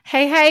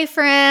Hey,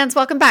 friends.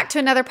 Welcome back to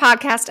another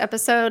podcast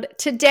episode.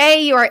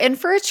 Today, you are in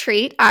for a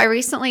treat. I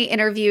recently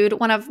interviewed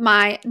one of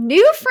my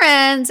new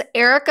friends,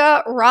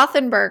 Erika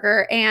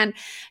Rothenberger, and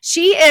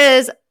she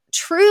is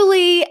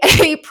truly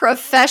a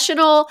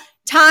professional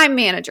time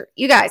manager.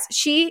 You guys,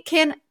 she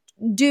can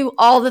do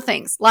all the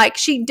things. Like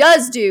she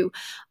does do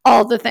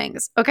all the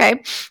things.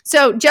 Okay.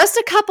 So just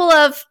a couple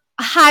of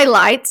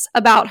highlights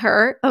about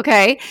her.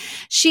 Okay.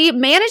 She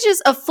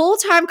manages a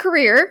full-time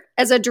career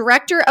as a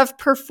director of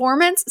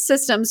performance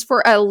systems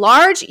for a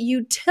large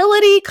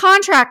utility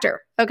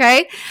contractor.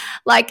 Okay.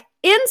 Like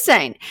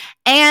insane.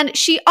 And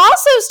she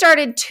also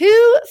started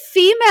two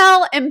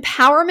female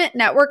empowerment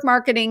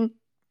networking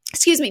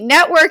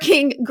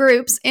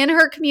groups in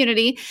her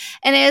community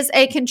and is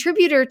a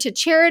contributor to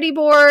charity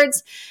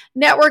boards,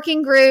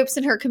 networking groups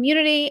in her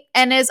community,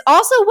 and is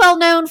also well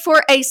known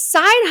for a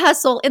side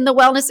hustle in the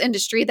wellness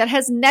industry that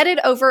has netted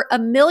over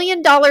 $1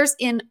 million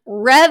in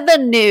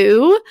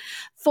revenue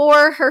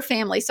for her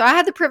family. So I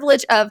had the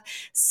privilege of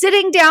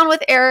sitting down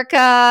with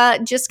Erika,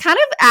 just kind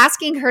of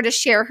asking her to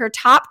share her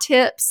top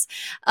tips,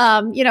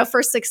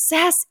 for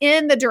success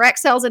in the direct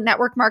sales and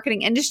network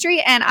marketing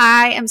industry. And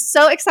I am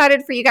so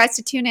excited for you guys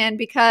to tune in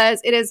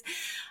because it is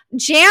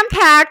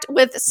jam-packed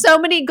with so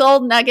many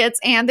gold nuggets,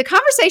 and the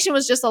conversation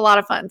was just a lot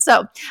of fun.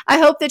 So I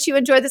hope that you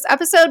enjoyed this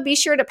episode. Be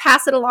sure to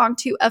pass it along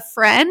to a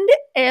friend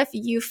if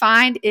you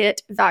find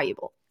it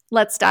valuable.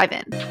 Let's dive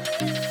in.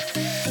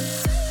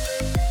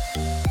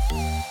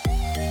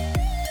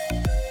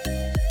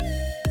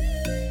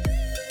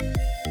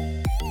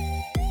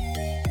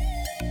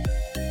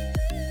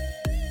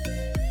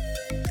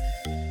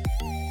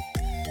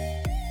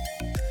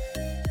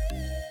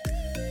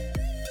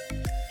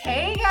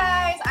 Hey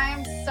guys, I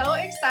am so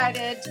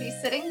excited to be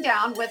sitting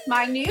down with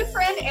my new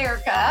friend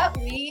Erika.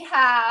 We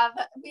have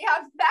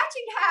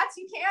matching hats.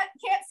 You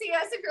can't see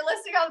us if you're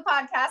listening on the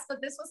podcast,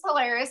 but this was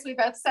hilarious. We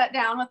both sat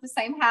down with the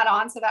same hat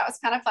on, so that was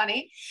kind of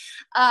funny.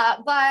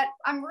 But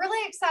I'm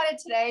really excited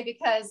today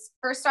because,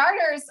 for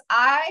starters,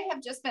 I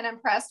have just been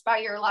impressed by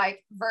your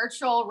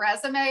virtual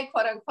resume,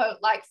 quote unquote,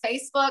 like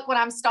Facebook. When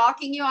I'm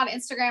stalking you on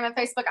Instagram and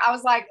Facebook, I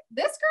was like,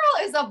 this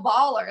girl is a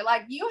baller.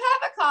 Like, you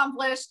have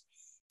accomplished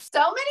so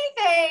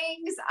many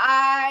things.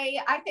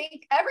 I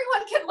think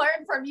everyone can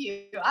learn from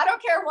you. I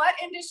don't care what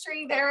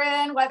industry they're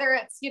in, whether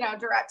it's,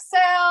 direct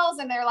sales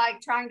and they're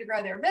trying to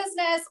grow their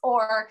business,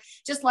 or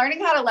just learning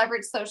how to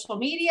leverage social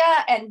media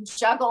and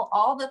juggle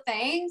all the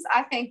things.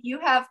 I think you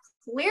have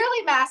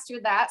clearly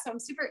mastered that. So I'm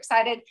super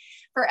excited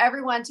for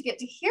everyone to get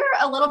to hear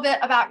a little bit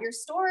about your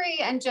story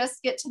and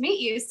just get to meet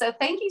you. So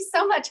thank you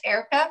so much,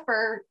 Erika,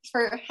 for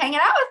hanging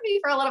out with me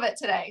for a little bit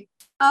today.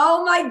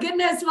 Oh my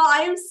goodness. Well,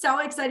 I am so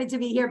excited to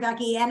be here,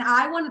 Becky. And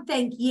I want to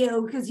thank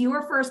you because you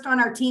were first on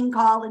our team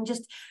call and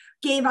just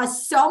gave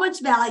us so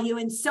much value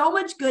and so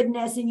much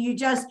goodness. And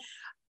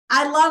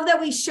I love that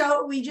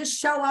we just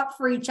show up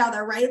for each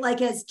other, right?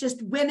 Like as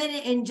just women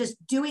and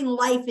just doing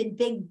life in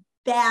big,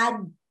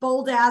 bad,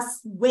 bold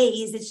ass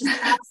ways. It's just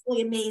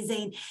absolutely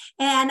amazing.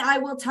 And I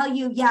will tell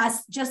you,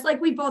 yes, just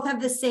like we both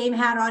have the same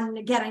hat on. And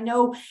again, I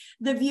know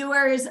the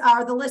viewers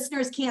or the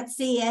listeners can't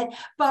see it,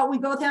 but we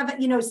both have,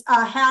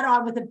 a hat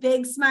on with a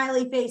big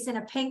smiley face and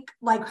a pink,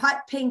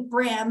 hot pink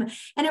brim.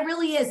 And it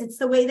really is. It's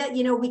the way that,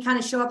 we kind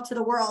of show up to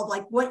the world,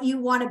 like what you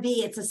want to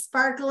be. It's a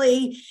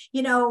sparkly,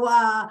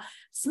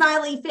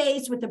 smiley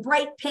face with the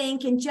bright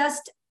pink and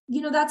just,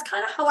 that's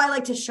kind of how I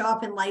like to show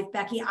up in life,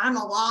 Becky. I'm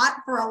a lot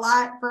for a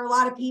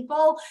lot of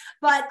people,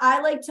 but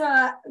I like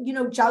to,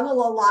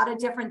 juggle a lot of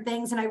different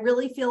things. And I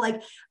really feel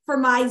like for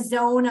my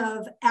zone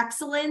of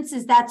excellence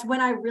that's when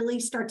I really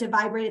start to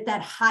vibrate at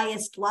that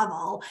highest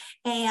level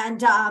and,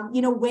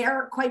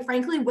 quite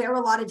frankly, wear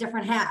a lot of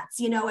different hats,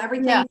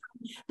 everything from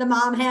the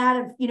mom hat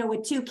of,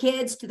 with two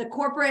kids to the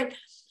corporate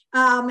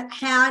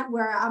hat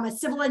where I'm a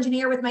civil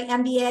engineer with my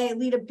MBA. I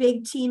lead a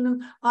big team,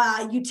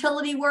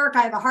 utility work.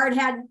 I have a hard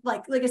hat,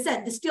 like I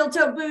said, the steel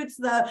toe boots,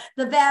 the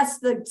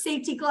vest, the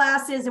safety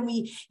glasses, and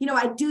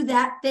I do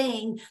that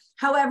thing.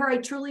 However, I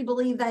truly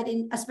believe that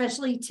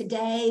especially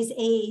today's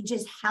age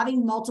is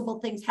having multiple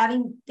things,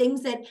 having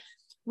things that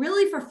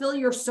really fulfill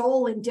your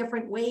soul in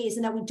different ways,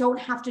 and that we don't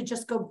have to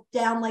just go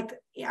down like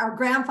our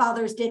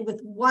grandfathers did with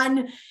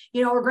one,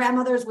 or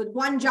grandmothers with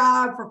one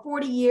job for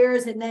 40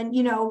 years and then,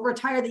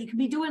 retire. That you can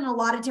be doing a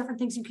lot of different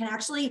things. You can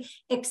actually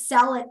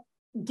excel at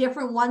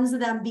different ones of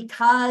them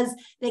because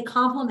they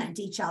complement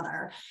each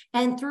other.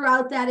 And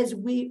throughout that has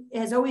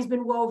always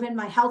been woven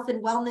my health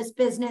and wellness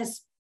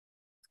business.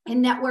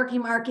 In networking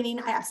marketing,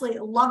 I absolutely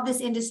love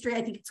this industry.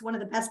 I think it's one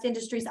of the best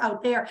industries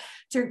out there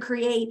to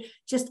create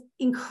just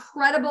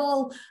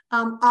incredible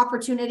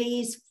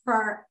opportunities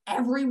for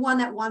everyone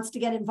that wants to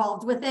get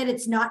involved with it.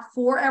 It's not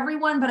for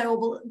everyone, but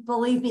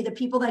believe me, the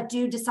people that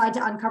do decide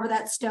to uncover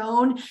that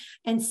stone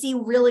and see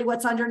really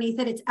what's underneath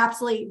it, it's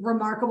absolutely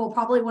remarkable.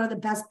 Probably one of the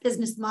best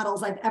business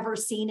models I've ever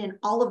seen in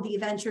all of the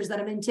ventures that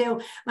I'm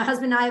into. My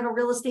husband and I have a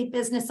real estate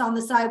business on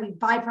the side. We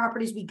buy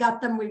properties, we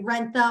gut them, we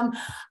rent them.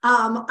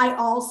 I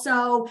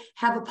also also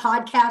have a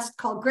podcast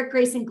called Grit,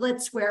 Grace, and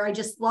Glitz, where I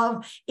just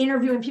love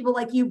interviewing people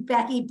like you,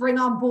 Becky, bring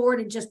on board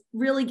and just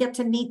really get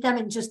to meet them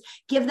and just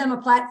give them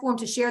a platform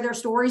to share their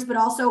stories, but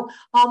also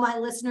all my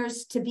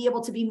listeners to be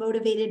able to be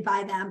motivated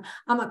by them.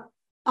 I'm a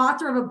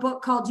author of a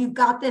book called You've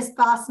Got This,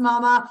 Boss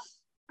Mama.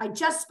 I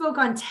just spoke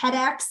on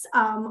TEDx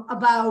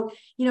about,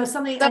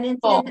 something, an incident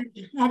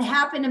that had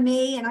happened to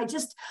me. And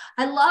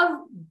I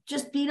love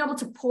just being able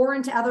to pour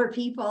into other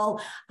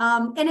people.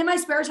 And in my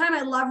spare time,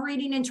 I love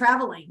reading and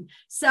traveling.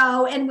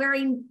 So, and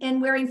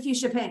wearing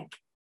fuchsia pink.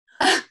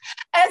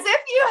 As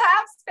if you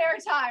have spare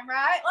time,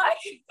 right? Like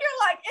you're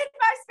like, in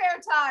my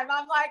spare time.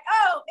 I'm like,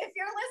 oh, if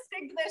you're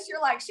listening to this,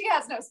 you're like, she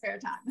has no spare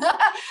time.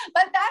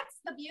 But that's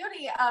the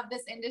beauty of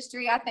this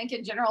industry. I think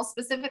in general,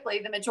 specifically,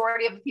 the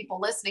majority of the people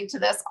listening to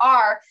this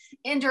are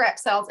in direct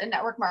sales and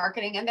network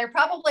marketing. And they're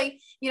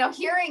probably,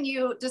 hearing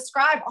you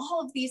describe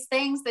all of these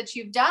things that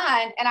you've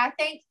done. And I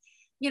think,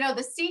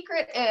 the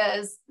secret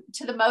is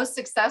to the most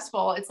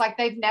successful. It's like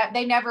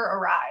they never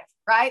arrive.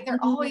 Right? They're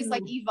always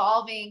like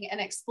evolving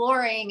and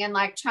exploring and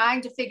like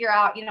trying to figure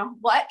out,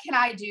 what can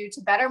I do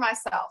to better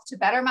myself, to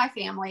better my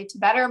family, to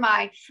better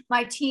my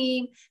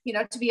team,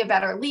 to be a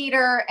better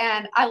leader.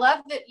 And I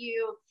love that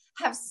you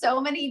have so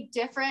many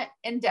different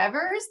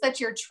endeavors that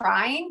you're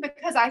trying,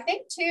 because I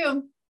think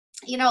too,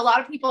 a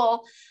lot of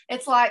people,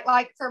 it's like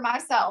for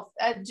myself,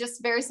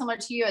 just very similar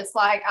to you. It's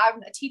like,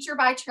 I'm a teacher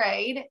by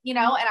trade, and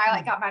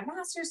I got my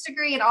master's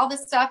degree and all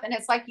this stuff. And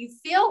it's like, you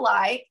feel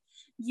like,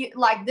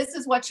 this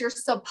is what you're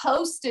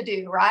supposed to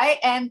do. Right.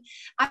 And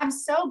I'm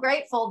so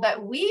grateful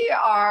that we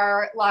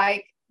are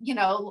like,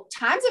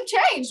 times have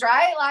changed,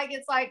 right? Like,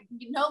 it's like,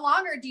 no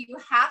longer do you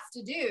have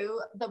to do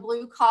the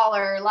blue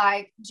collar,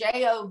 like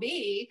job,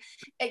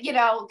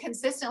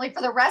 consistently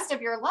for the rest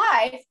of your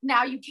life.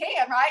 Now you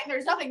can, right? And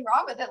there's nothing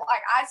wrong with it.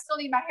 Like, I still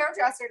need my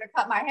hairdresser to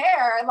cut my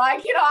hair. And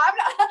like,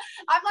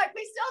 I'm like,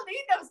 we still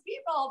need those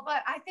people,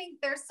 but I think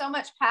there's so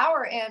much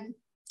power in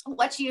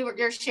what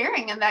you're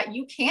sharing, and that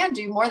you can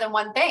do more than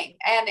one thing.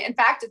 And in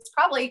fact, it's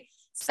probably,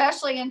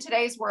 especially in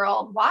today's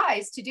world,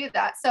 wise to do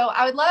that. So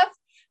I would love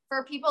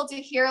for people to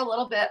hear a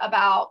little bit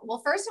about,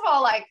 well, first of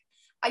all, like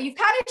you've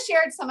kind of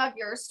shared some of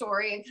your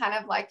story and kind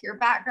of like your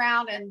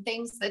background and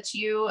things that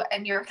you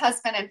and your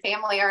husband and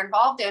family are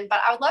involved in.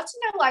 But I would love to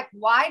know, like,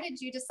 why did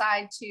you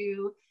decide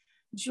to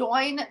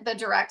join the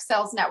direct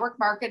sales network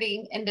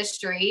marketing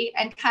industry,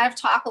 and kind of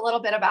talk a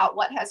little bit about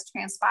what has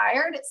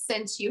transpired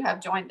since you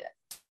have joined it?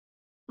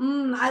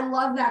 I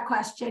love that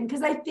question,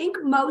 because I think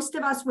most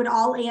of us would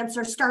all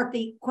start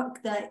the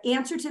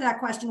answer to that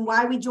question,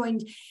 why we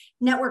joined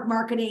network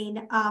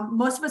marketing.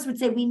 Most of us would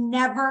say we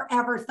never,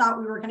 ever thought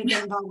we were going to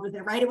get involved with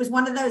it, right? It was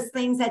one of those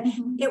things that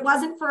it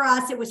wasn't for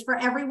us. It was for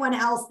everyone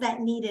else that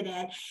needed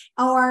it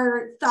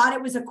or thought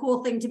it was a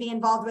cool thing to be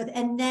involved with.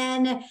 And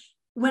then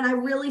when I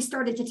really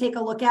started to take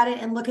a look at it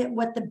and look at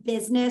what the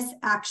business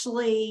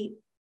actually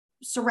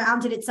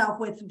surrounded itself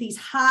with, these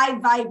high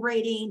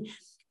vibrating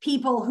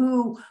people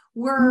who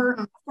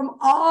were from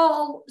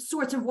all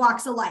sorts of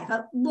walks of life,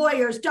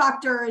 lawyers,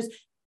 doctors,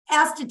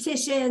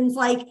 estheticians,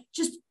 like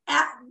just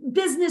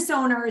business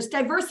owners,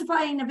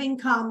 diversifying of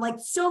income, like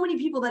so many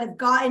people that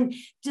have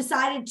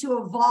decided to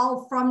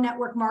evolve from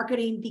network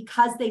marketing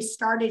because they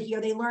started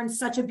here. They learned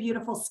such a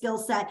beautiful skill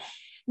set.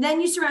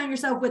 Then you surround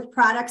yourself with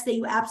products that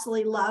you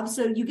absolutely love.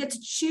 So you get to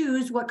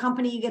choose what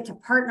company you get to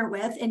partner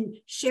with and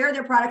share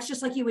their products,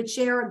 just like you would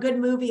share a good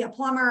movie, a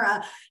plumber,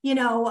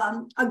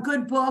 a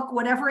good book,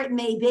 whatever it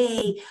may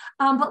be.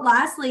 But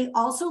lastly,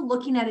 also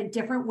looking at a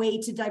different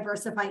way to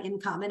diversify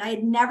income. And I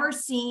had never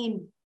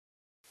seen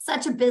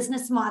such a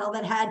business model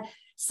that had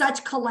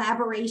such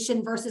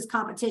collaboration versus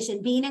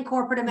competition. Being in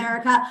corporate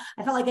America,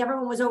 I felt like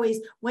everyone was always,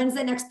 when's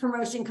the next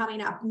promotion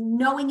coming up?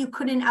 Knowing you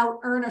couldn't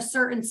out earn a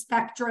certain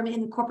spectrum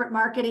in corporate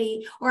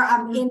marketing or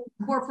in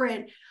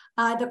corporate,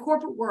 the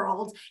corporate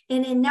world.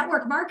 And in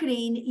network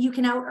marketing, you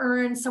can out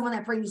earn someone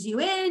that brings you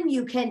in.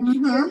 You can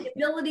have the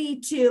ability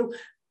to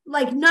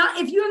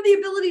if you have the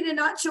ability to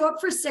not show up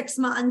for 6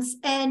 months,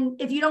 and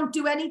if you don't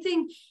do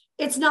anything,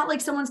 it's not like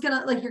someone's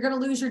you're going to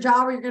lose your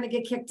job or you're going to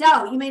get kicked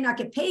out. You may not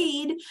get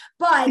paid,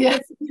 but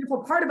it's the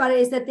beautiful part about it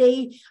is that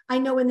I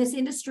know in this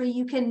industry,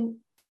 you can,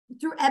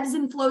 through ebbs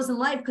and flows in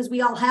life, because we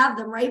all have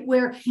them, right?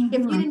 Where if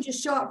you didn't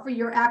just show up for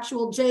your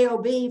actual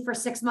job for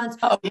 6 months,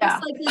 most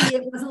likely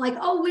it wasn't like,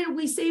 oh,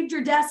 we saved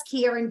your desk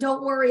here and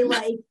don't worry,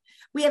 like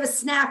we have a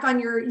snack on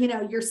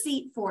your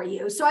seat for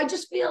you. So I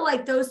just feel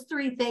like those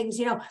three things,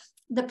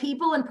 the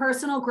people and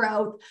personal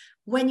growth.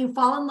 When you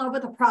fall in love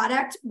with a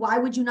product, why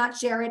would you not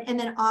share it? And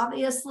then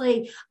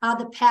obviously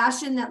the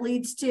passion that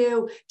leads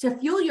to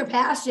fuel your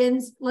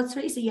passions. Let's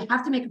face it, you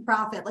have to make a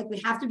profit. Like we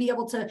have to be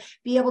able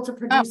to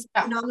produce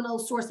a phenomenal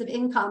source of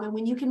income. And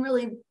when you can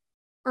really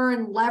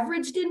earn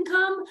leveraged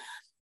income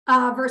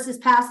versus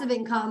passive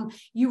income,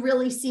 you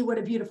really see what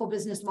a beautiful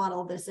business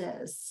model this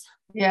is.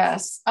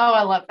 Yes. Oh,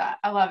 I love that.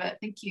 I love it.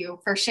 Thank you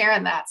for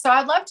sharing that. So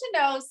I'd love to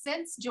know,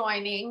 since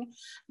joining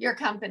your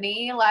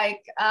company,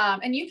 like,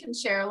 and you can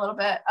share a little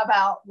bit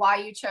about why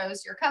you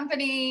chose your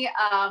company,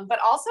 but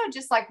also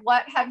just like,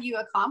 what have you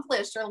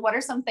accomplished, or what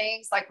are some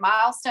things like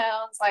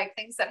milestones, like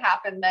things that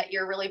happened that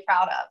you're really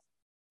proud of?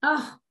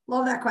 Oh,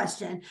 love that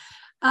question.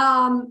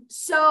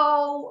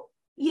 So,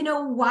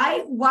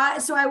 why?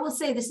 So I will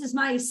say this is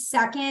my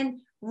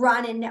second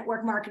run in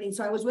network marketing.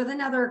 So I was with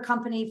another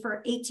company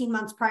for 18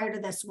 months prior to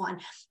this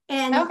one.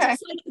 And Okay.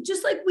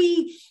 just like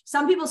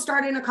some people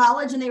start in a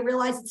college and they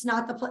realize it's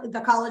not the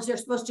college they're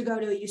supposed to go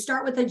to. You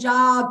start with a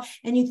job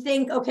and you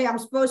think, okay,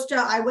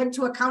 I went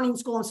to accounting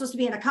school. I'm supposed to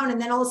be an accountant.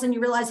 And then all of a sudden you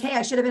realize, hey,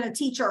 I should have been a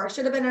teacher. I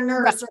should have been a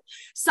nurse or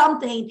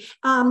something.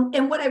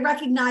 And what I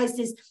recognized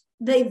is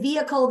the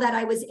vehicle that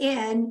I was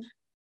in,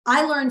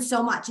 I learned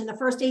so much, and the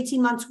first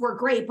 18 months were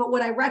great. But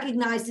what I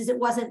recognized is it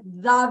wasn't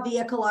the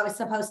vehicle I was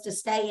supposed to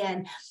stay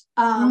in.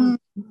 And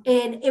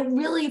it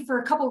really, for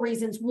a couple of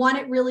reasons. One,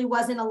 it really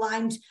wasn't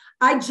aligned.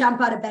 I jump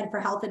out of bed for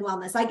health and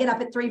wellness. I get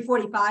up at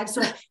 3:45.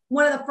 So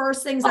one of the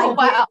first things I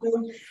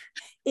do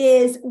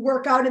is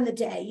work out in the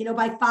day.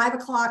 By 5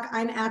 o'clock,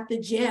 I'm at the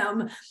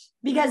gym,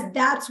 because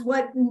that's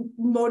what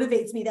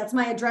motivates me. That's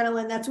my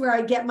adrenaline. That's where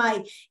I get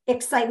my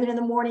excitement in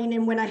the morning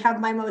and when I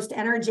have my most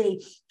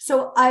energy.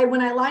 So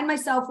when I aligned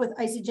myself with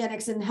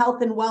Isagenix and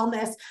health and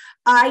wellness,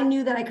 I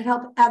knew that I could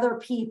help other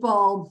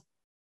people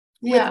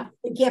with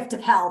the gift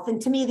of health.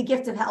 And to me, the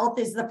gift of health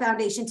is the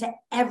foundation to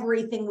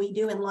everything we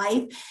do in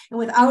life. And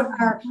without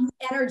our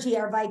energy,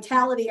 our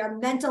vitality, our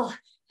mental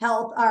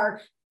health,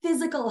 our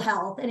physical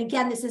health. And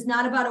again, this is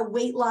not about a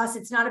weight loss.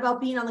 It's not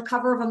about being on the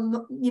cover of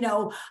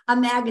a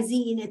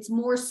magazine. It's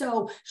more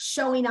so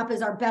showing up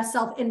as our best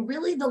self, and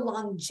really the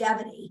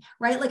longevity,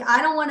 right? Like,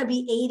 I don't want to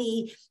be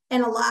 80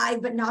 and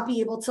alive, but not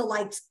be able to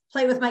like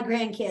play with my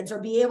grandkids or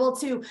be able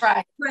to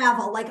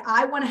travel. Like,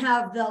 I want to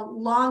have the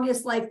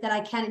longest life that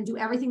I can and do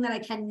everything that I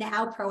can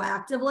now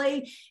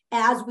proactively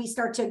as we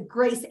start to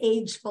grace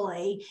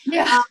agefully.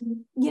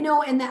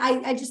 And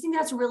I just think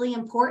that's really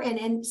important.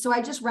 And so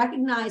I just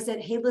recognized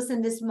that, hey,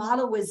 listen, this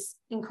model was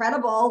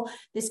incredible.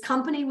 This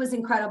company was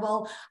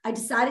incredible. I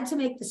decided to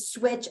make the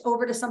switch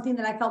over to something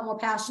that I felt more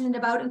passionate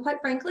about. And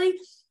quite frankly,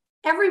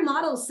 every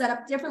model is set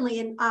up differently.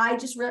 And I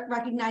just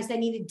recognized I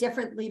needed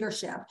different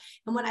leadership.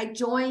 And when I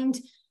joined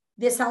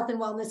this health and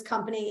wellness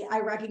company,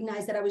 I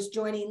recognized that I was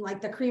joining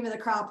like the cream of the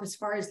crop as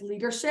far as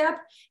leadership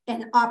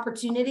and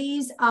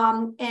opportunities,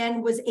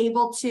 and was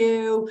able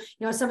to,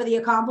 some of the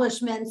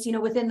accomplishments,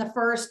 within the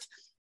first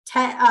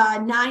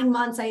 9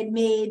 months, I had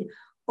made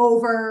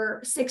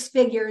over 6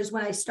 figures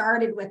when I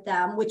started with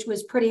them, which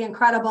was pretty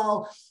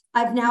incredible.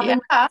 I've now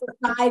been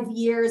for 5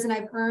 years, and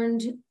I've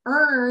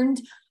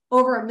earned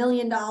over $1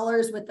 million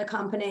with the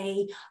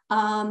company,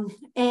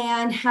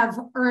 and have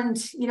earned,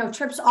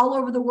 trips all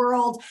over the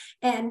world.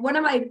 And one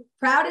of my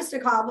proudest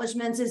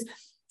accomplishments is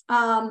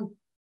that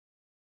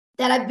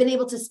I've been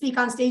able to speak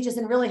on stages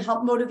and really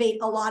help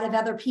motivate a lot of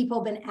other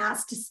people, been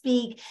asked to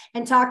speak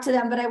and talk to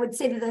them. But I would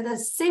say that the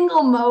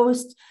single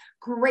most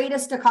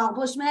greatest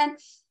accomplishment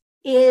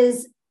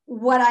is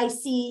what I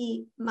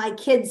see my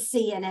kids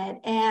see in it.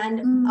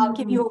 And I'll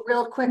give you a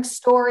real quick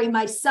story.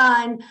 My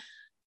son,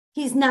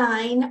 he's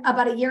 9,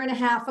 about a year and a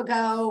half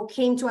ago,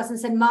 came to us and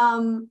said,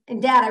 Mom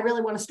and Dad, I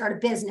really want to start a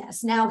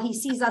business. Now he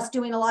sees us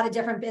doing a lot of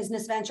different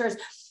business ventures.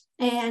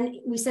 And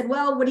we said,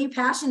 well, what are you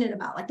passionate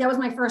about? Like, that was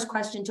my first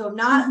question to him.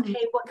 Not,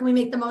 hey, what can we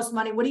make the most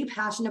money? What are you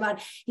passionate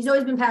about? He's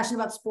always been passionate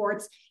about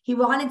sports. He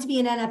wanted to be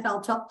an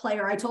NFL top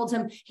player. I told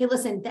him, hey,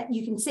 listen, that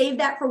you can save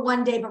that for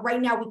one day, but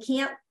right now we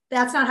can't.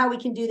 That's not how we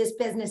can do this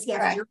business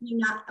yet. Right. You're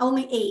not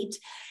only 8.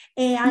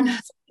 And so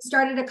we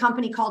started a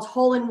company called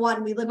Hole in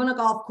One. We live on a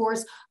golf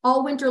course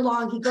all winter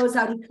long. He goes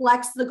out, he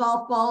collects the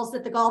golf balls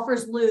that the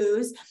golfers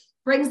lose,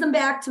 brings them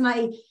back to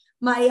my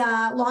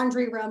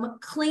laundry room,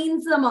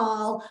 cleans them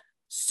all,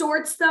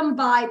 sorts them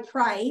by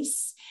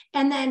price.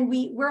 And then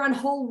we're on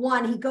hole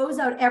 1. He goes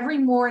out every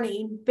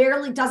morning,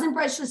 barely doesn't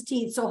brush his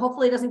teeth. So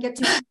hopefully he doesn't get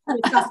too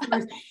with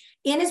customers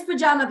in his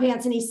pajama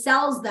pants, and he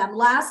sells them.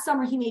 Last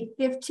summer, he made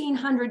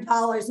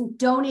 $1,500 and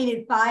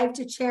donated 500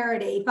 to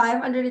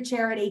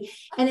charity,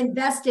 and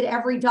invested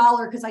every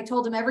dollar. Cause I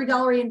told him every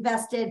dollar he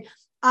invested,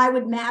 I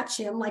would match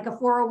him like a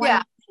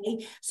 401k.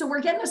 Yeah. So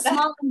we're getting a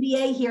small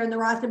MBA here in the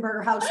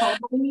Rothenberger household.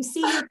 But when you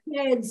see your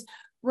kids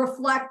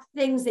reflect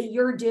things that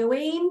you're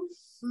doing,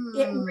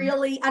 it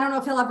really, I don't know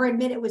if he'll ever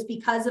admit it was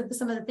because of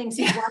some of the things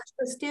he watched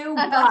us do,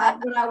 but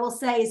what I will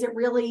say is it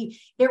really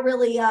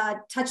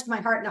touched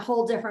my heart in a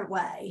whole different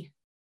way.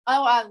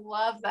 Oh, I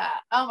love that.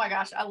 Oh my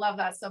gosh. I love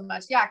that so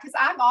much. Yeah. Cause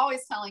I'm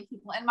always telling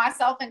people, and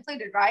myself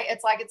included, right?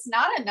 It's like, it's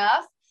not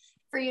enough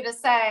for you to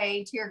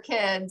say to your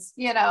kids,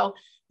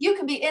 you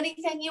can be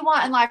anything you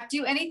want in life,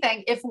 do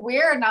anything, if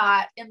we're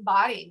not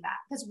embodying that,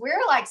 because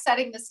we're like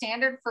setting the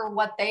standard for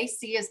what they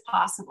see as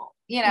possible,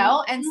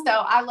 And so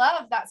I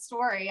love that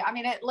story. I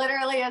mean, it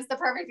literally is the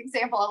perfect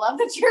example. I love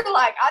that you're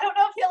like, I don't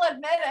know if he'll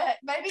admit it,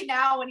 maybe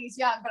now when he's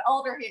young, but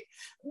older,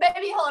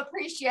 maybe he'll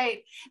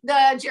appreciate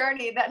the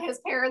journey that his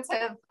parents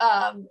have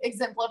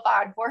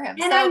exemplified for him.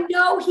 And I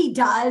know he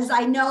does.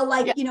 I know,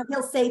 like, yeah. you know,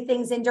 he'll say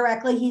things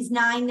indirectly. He's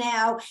 9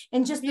 now.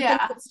 And just the things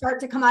that start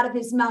to come out of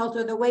his mouth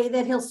or the way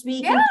that he'll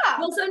speak. Yeah. And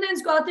he'll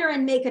sometimes go out there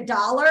and make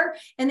 $1.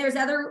 And there's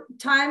other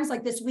times,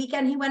 like this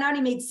weekend, he went out,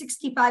 he made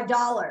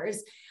 $65.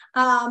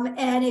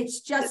 And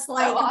it's just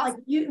like, so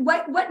awesome.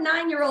 Like what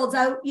 9-year-olds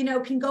out, you know,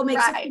 can go make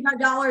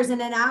 $65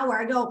 in an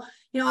hour. I go,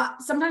 you know,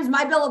 sometimes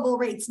my billable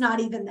rate's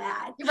not even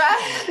that.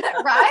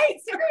 Right.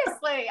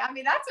 Seriously. I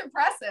mean, that's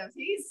impressive.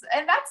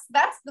 And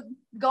that's the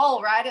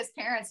goal, right? As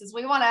parents, is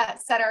we want to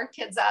set our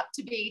kids up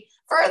to be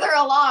further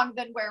along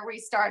than where we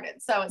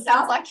started. So it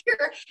sounds like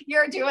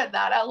you're doing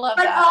that. I love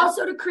that. But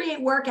also to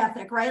create work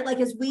ethic, right? Like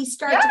as we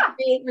start to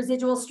create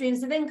residual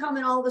streams of income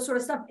and all this sort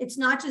of stuff, it's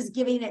not just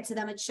giving it to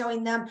them, it's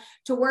showing them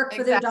to work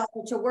for their dollar,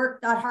 to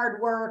work that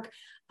hard work.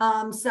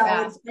 It's,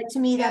 to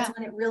me, that's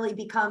when it really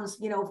becomes,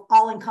 you know,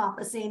 all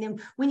encompassing, and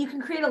when you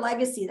can create a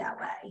legacy that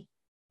way.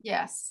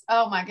 Yes.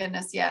 Oh my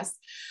goodness. Yes.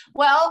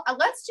 Well,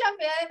 let's jump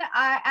in.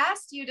 I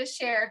asked you to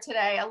share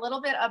today a little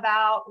bit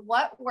about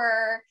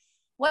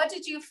what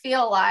did you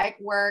feel like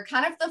were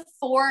kind of the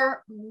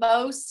 4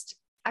 most,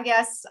 I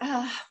guess,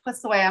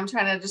 what's the way I'm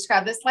trying to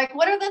describe this? Like,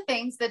 what are the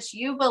things that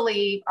you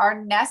believe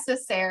are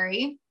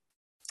necessary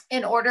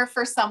in order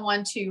for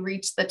someone to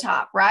reach the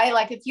top, right?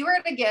 Like if you were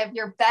to give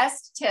your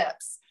best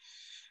tips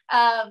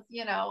of,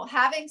 you know,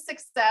 having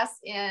success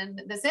in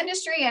this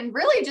industry and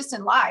really just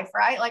in life,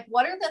 right? Like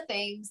what are the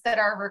things that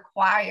are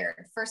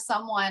required for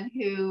someone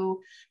who,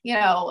 you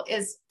know,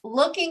 is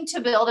looking to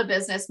build a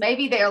business?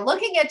 Maybe they're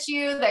looking at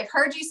you, they've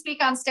heard you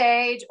speak on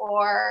stage,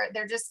 or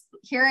they're just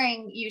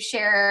hearing you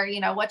share, you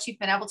know, what you've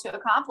been able to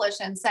accomplish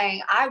and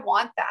saying, I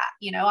want that,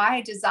 you know,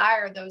 I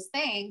desire those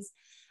things.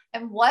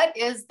 And what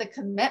is the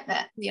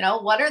commitment? You know,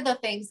 what are the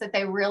things that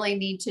they really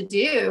need to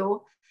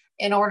do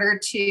in order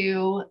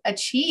to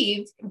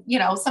achieve, you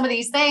know, some of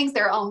these things,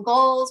 their own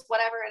goals,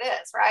 whatever it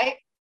is, right?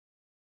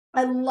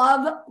 I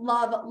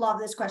love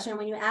this question.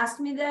 When you asked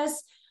me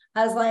this,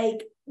 I was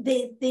like,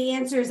 the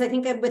answers, I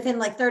think within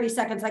like 30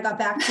 seconds, I got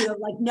back to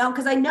like, no,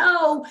 because I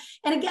know,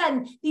 and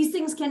again, these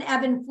things can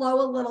ebb and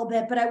flow a little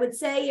bit, but I would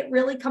say it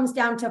really comes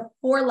down to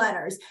 4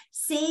 letters,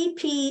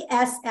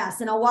 CPSS,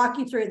 and I'll walk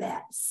you through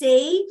that.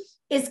 C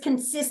is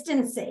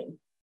consistency.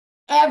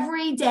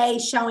 Every day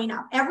showing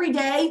up. Every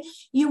day,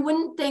 you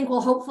wouldn't think,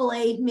 well,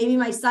 hopefully, maybe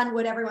my son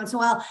would every once in a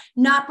while,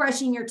 not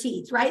brushing your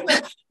teeth, right?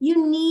 Like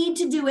you need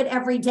to do it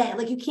every day.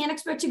 Like you can't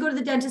expect to go to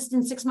the dentist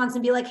in 6 months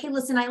and be like, hey,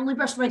 listen, I only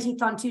brushed my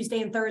teeth on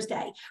Tuesday and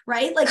Thursday,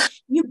 right? Like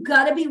you've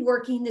got to be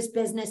working this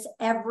business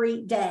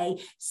every day,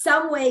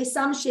 some way,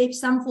 some shape,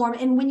 some form.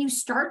 And when you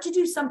start to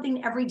do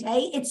something every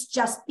day, it's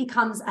just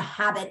becomes a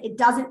habit. It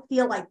doesn't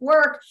feel like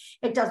work.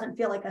 It doesn't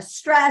feel like a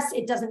stress.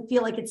 It doesn't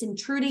feel like it's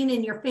intruding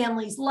in your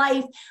family's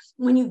life.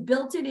 When you've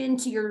built it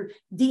into your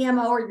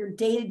DMO or your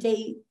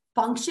day-to-day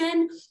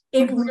function,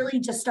 it really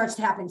just starts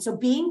to happen. So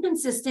being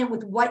consistent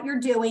with what you're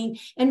doing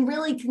and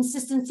really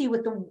consistency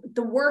with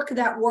the work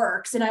that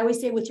works. And I always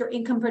say with your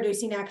income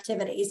producing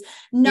activities,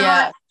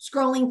 not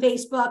scrolling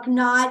Facebook,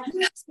 not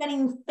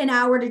spending an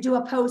hour to do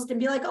a post and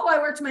be like, oh, I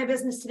worked my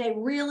business today.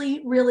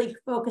 Really, really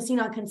focusing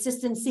on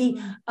consistency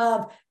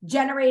of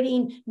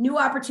generating new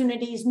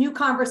opportunities, new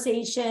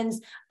conversations.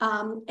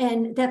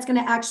 And that's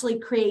going to actually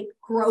create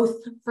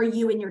growth for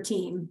you and your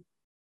team.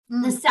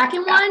 The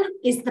second one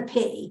is the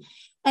P.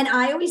 And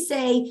I always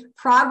say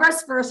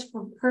progress first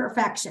for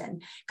perfection.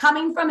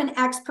 Coming from an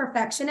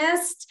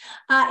ex-perfectionist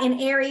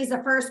in Aries,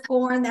 a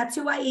firstborn, that's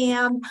who I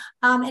am.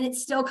 And it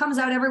still comes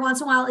out every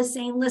once in a while is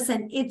saying,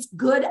 listen, it's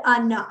good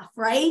enough,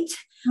 right?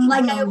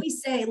 Like I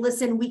always say,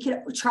 listen, we could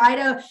try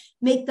to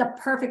make the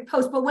perfect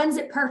post, but when's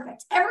it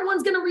perfect?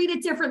 Everyone's going to read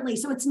it differently.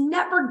 So it's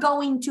never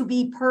going to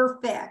be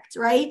perfect,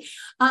 right?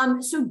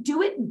 So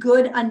do it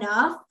good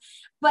enough.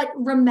 But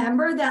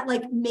remember that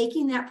like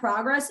making that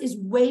progress is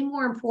way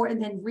more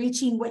important than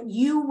reaching what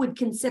you would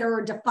consider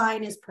or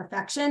define as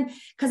perfection,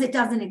 because it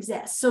doesn't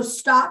exist. So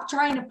stop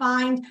trying to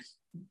find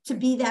to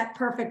be that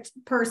perfect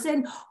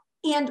person,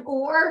 and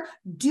or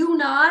do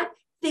not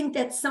think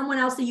that someone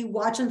else that you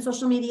watch on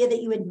social media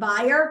that you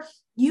admire,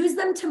 use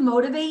them to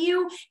motivate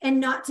you and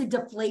not to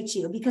deflate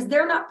you, because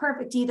they're not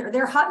perfect either.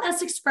 Their hot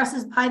mess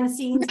expresses behind the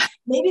scenes.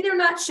 Maybe they're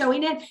not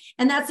showing it.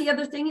 And that's the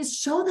other thing, is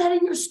show that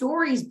in your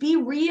stories. Be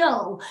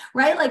real,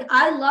 right? Like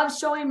I love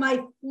showing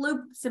my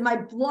floops and my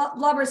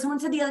blubber. Someone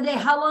said the other day,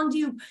 how long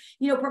do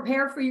you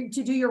prepare for you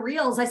to do your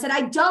reels? I said,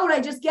 I don't.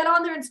 I just get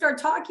on there and start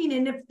talking.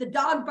 And if the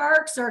dog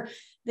barks or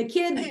the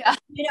kid,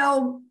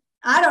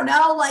 I don't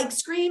know, like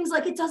screams,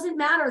 like it doesn't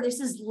matter. This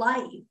is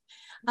life.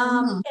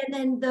 And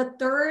then the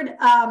third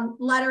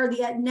letter,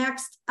 the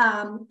next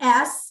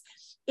S,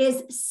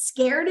 is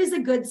scared is a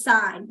good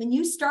sign. When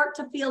you start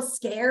to feel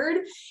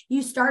scared,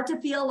 you start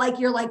to feel like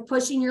you're like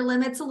pushing your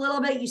limits a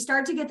little bit. You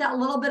start to get that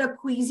little bit of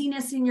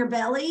queasiness in your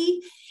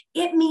belly.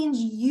 It means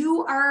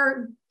you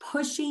are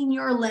pushing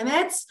your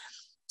limits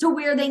to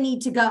where they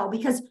need to go,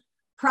 because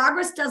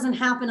progress doesn't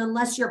happen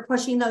unless you're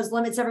pushing those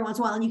limits every once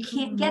in a while, and you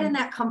can't get in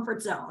that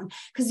comfort zone,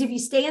 because if you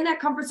stay in that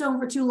comfort zone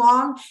for too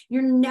long,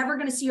 you're never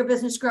going to see your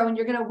business grow, and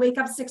you're going to wake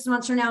up 6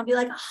 months from now and be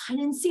like, oh, I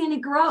didn't see any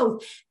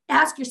growth.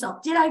 Ask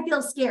yourself, did I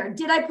feel scared?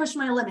 Did I push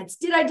my limits?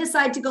 Did I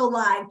decide to go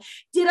live?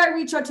 Did I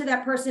reach out to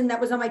that person that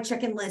was on my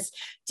chicken list?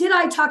 Did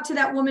I talk to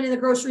that woman in the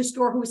grocery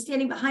store who was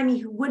standing behind me,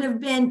 who would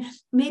have been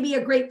maybe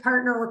a great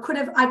partner, or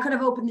I could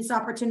have opened this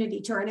opportunity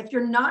to her? And if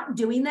you're not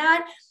doing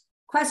that,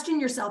 question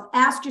yourself,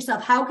 ask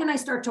yourself, how can I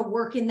start to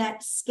work in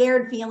that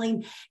scared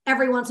feeling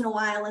every once in a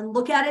while, and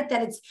look at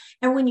it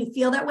and when you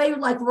feel that way,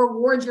 like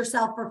reward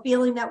yourself for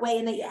feeling that way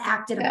and that you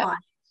acted upon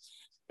it.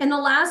 And the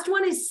last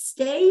one is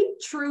stay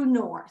true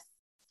north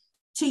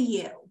to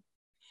you.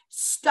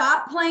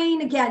 Stop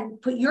playing, again,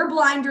 put your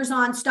blinders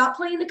on, stop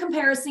playing the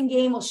comparison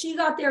game. Well, she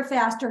got there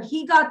faster,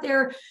 he got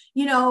there,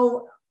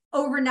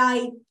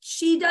 overnight.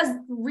 She does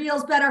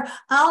reels better.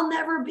 I'll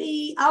never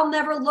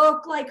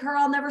look like her.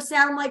 I'll never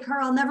sound like her.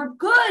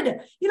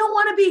 Good. You don't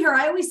want to be her.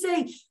 I always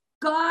say,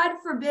 God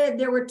forbid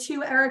there were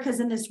 2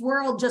 Erikas in this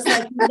world, just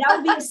like me. That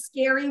would be a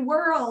scary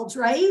world,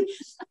 right?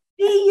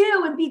 Be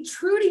you and be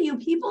true to you.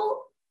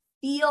 People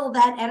feel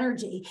that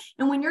energy.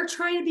 And when you're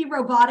trying to be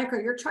robotic, or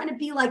you're trying to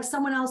be like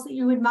someone else that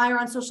you admire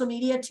on social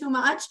media too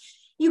much,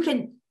 you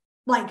can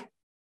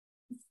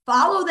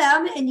follow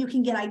them and you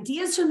can get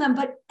ideas from them,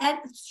 but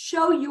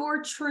show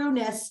your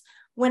trueness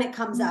when it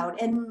comes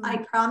out. And I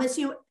promise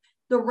you,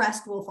 the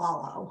rest will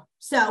follow.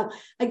 So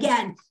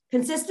again,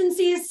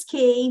 consistency is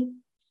key.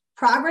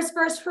 Progress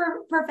first for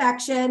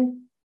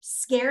perfection.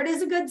 Scared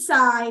is a good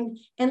sign.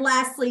 And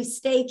lastly,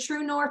 stay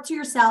true north to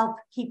yourself.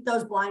 Keep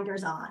those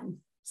blinders on.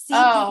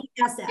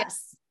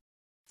 CPSS.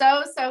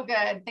 So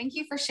good. Thank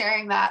you for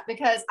sharing that,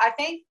 because I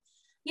think,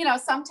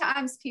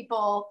 sometimes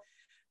people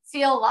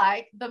feel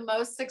like the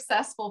most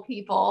successful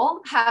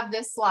people have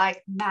this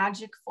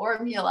magic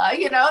formula,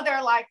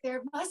 they're like,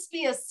 there must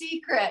be a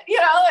secret,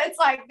 it's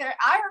like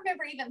I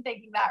remember even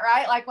thinking that,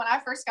 right? Like when I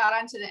first got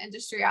into the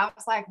industry, I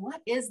was like,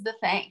 what is the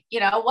thing?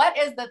 What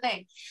is the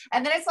thing?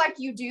 And then it's like,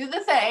 you do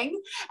the thing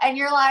and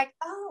you're like,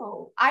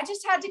 oh, I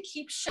just had to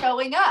keep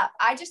showing up.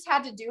 I just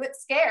had to do it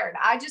scared.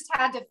 I just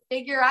had to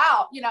figure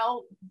out,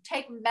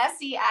 take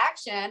messy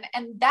action.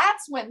 And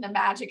that's when the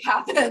magic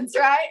happens,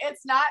 right?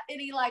 It's not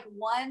any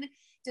one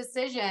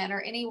decision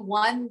or any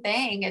one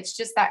thing. It's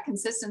just that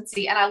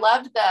consistency. And I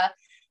loved the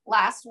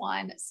last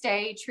one,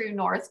 stay true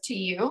north to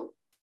you,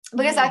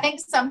 because I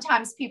think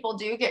sometimes people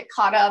do get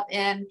caught up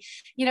in,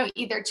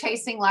 either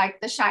chasing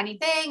the shiny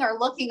thing, or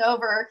looking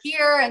over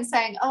here and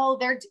saying, oh,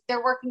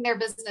 they're working their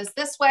business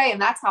this way,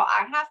 and that's how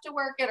I have to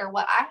work it, or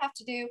what I have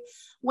to do.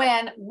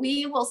 When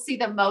we will see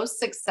the most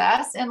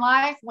success in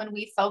life when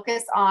we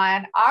focus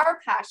on our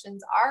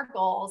passions, our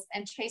goals,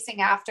 and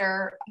chasing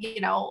after,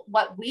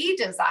 what we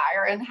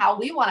desire and how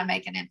we want to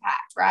make an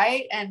impact.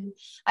 Right. And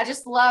I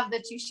just love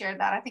that you shared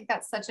that. I think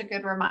that's such a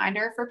good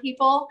reminder for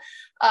people,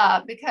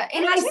 because,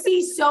 and I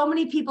see so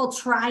many people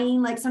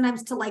trying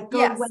sometimes to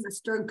go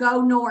west or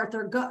go north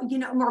or go,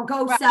 or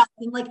go south,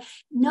 and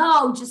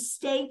no, just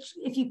stay.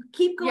 If you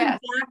keep going back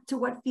to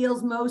what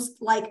feels most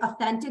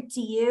authentic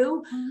to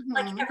you,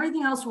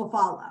 everything else will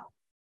follow.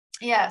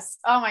 Yes.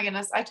 Oh my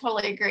goodness. I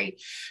totally agree.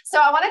 So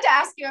I wanted to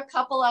ask you a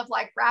couple of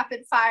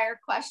rapid fire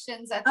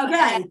questions at the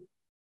end.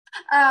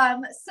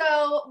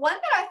 So one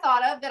that I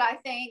thought of that I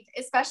think,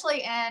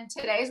 especially in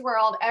today's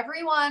world,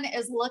 everyone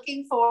is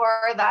looking for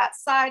that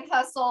side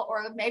hustle,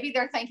 or maybe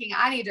they're thinking,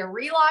 I need to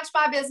relaunch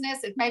my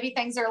business. If maybe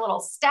things are a little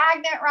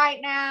stagnant right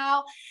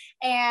now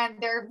and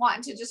they're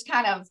wanting to just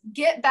kind of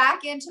get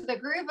back into the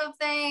groove of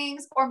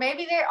things, or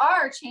maybe they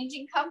are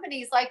changing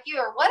companies like you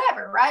or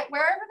whatever, right?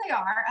 Wherever they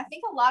are. I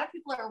think a lot of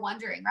people are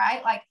wondering,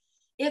 right?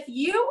 If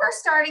you were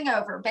starting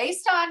over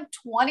based on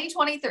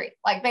 2023,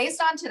 based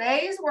on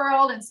today's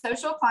world and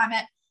social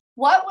climate,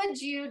 what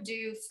would you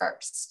do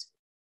first?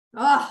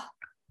 Oh,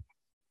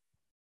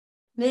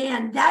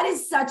 man, that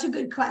is such a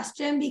good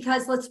question,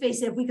 because let's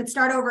face it, if we could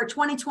start over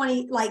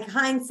 2020,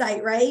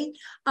 hindsight, right?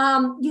 I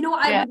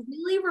would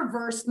really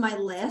reverse my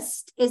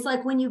list. It's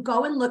when you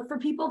go and look for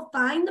people,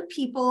 find the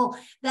people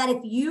that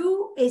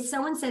if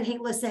someone said, hey,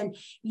 listen,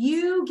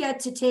 you get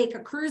to take a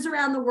cruise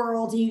around the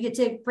world and you get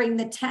to bring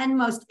the 10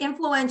 most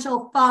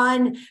influential,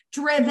 fun,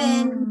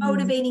 driven,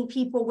 motivating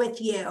people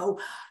with you.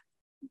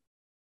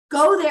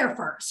 Go there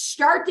first,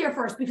 start there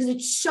first, because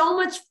it's so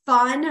much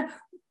fun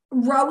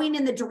rowing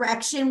in the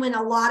direction when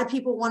a lot of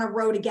people want to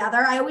row together.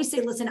 I always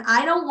say, listen,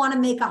 I don't want to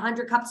make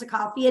 100 cups of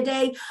coffee a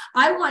day.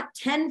 I want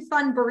 10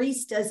 fun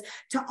baristas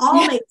to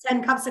all make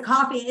 10 cups of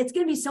coffee. It's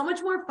going to be so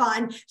much more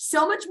fun,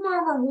 so much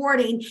more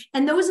rewarding.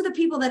 And those are the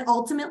people that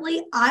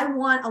ultimately I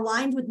want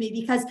aligned with me,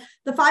 because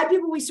the 5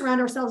 people we surround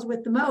ourselves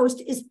with the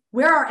most is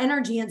where our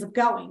energy ends up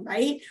going,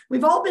 right?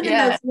 We've all been in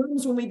those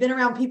rooms when we've been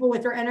around people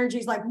with their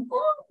energies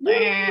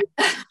and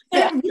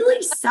it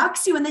really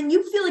sucks you. And then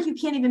you feel like you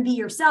can't even be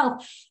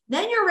yourself.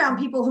 Then you're around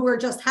people who are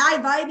just high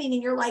vibing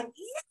and you're like,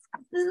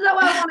 yeah, This is how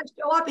I want to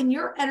show up. In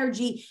your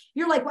energy,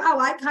 you're like, wow,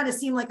 I kind of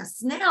seem like a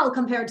snail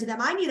compared to them.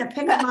 I need to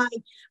pick up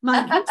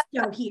my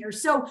gusto here.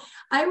 So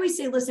I always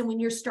say, listen, when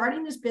you're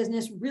starting this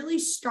business, really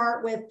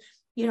start with,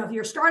 if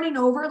you're starting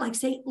over, like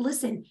say,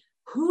 listen,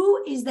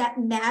 who is that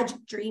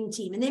magic dream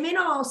team? And they may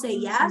not all say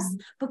yes,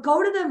 but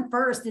go to them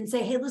first and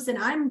say, hey, listen,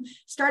 I'm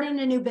starting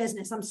a new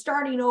business. I'm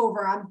starting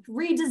over. I'm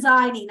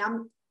redesigning.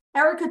 I'm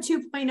Erika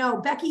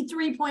 2.0, Becky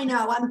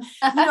 3.0.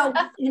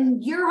 I'm,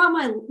 and you're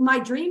on my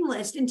dream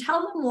list, and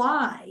tell them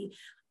why.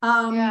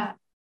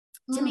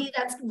 To me,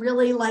 that's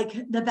really like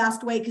the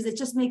best way, because it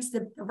just makes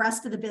the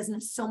rest of the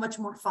business so much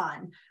more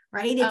fun,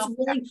 right? It's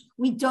really,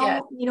 we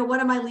don't, one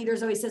of my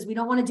leaders always says, we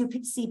don't want to do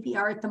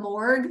CPR at the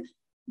morgue.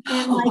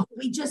 And like,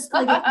 we just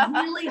like, it's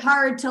really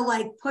hard to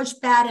like push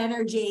bad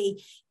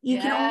energy. You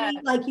can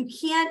only like, you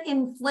can't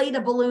inflate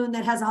a balloon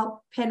that has a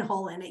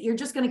pinhole in it. You're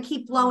just going to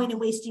keep blowing and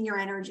wasting your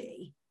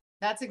energy.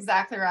 That's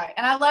exactly right.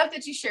 And I love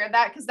that you shared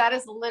that, because that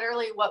is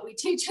literally what we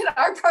teach in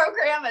our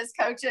program as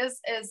coaches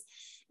is,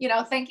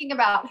 thinking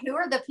about who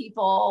are the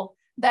people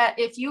that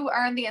if you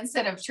earn the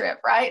incentive trip,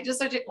 right?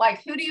 Just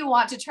like, who do you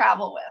want to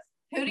travel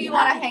with? Who do you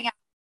want to hang out?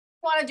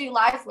 Want to do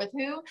life with?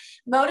 Who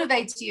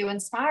motivates you,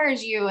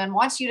 inspires you, and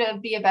wants you to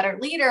be a better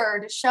leader,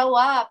 to show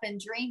up and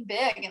dream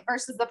big, and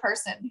versus the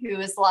person who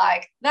is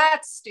like,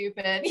 that's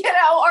stupid,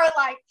 or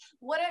like,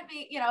 wouldn't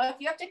be, if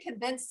you have to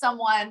convince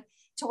someone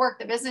to work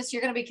the business,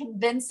 you're going to be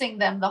convincing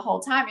them the whole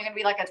time. You're going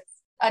to be like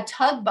a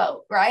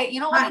tugboat, right? You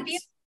don't want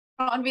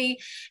to be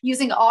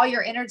using all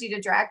your energy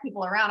to drag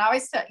people around. I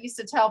always used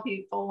to tell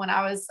people when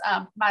I was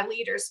my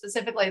leaders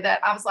specifically that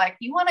I was like,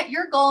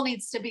 your goal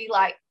needs to be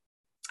like,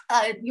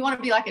 you want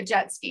to be like a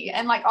jet ski,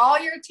 and like all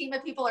your team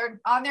of people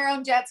are on their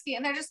own jet ski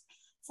and they're just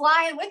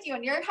flying with you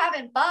and you're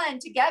having fun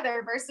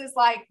together, versus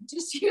like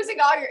just using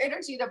all your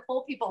energy to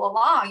pull people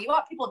along. You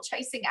want people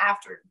chasing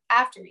after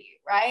you,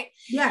 right?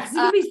 Yeah, because it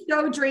can be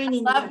so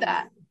draining. I love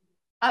that.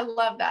 I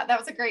love that. That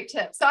was a great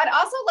tip. So I'd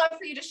also love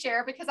for you to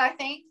share, because I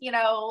think,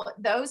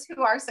 those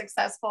who are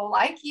successful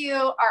like you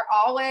are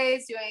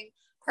always doing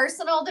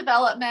personal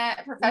development,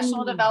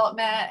 professional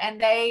development,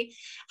 and they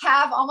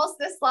have almost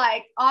this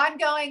like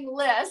ongoing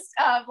list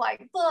of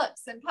like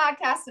books and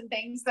podcasts and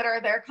things that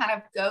are their kind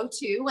of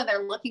go-to when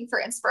they're looking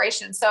for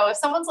inspiration. So if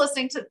someone's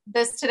listening to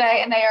this today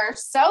and they are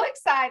so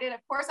excited, of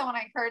course, I want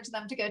to encourage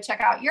them to go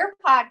check out your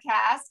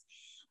podcast.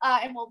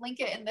 And we'll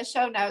link it in the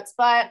show notes.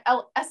 But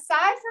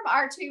aside from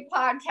our two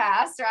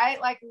podcasts, right?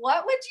 Like,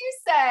 what would you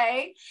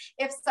say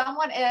if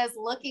someone is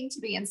looking to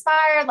be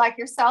inspired like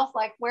yourself?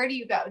 Like, where do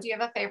you go? Do you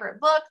have a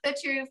favorite book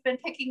that you've been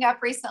picking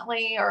up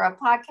recently, or a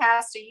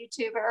podcast, a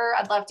YouTuber?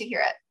 I'd love to hear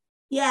it.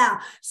 Yeah.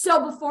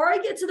 So before I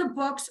get to the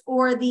books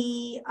or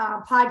the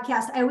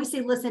podcast, I always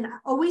say, listen,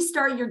 always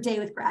start your day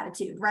with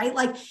gratitude, right?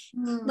 Like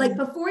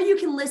before you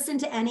can listen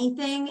to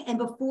anything, and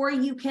before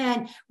you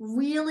can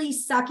really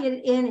suck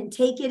it in and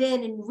take it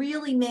in and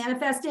really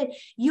manifest it,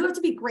 you have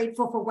to be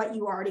grateful for what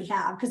you already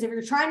have. Because if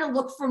you're trying to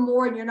look for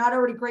more and you're not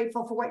already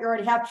grateful for what you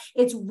already have,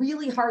 it's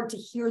really hard to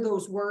hear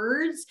those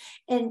words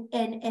and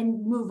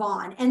move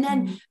on. And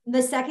then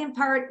the second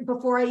part,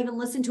 before I even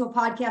listen to a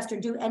podcast or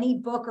do any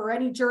book or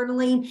any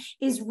journaling,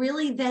 is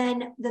really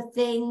then the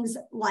things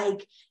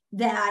like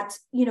that,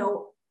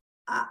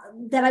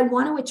 that I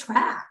want to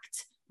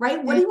attract,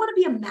 right? What do you want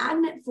to be a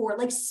magnet for?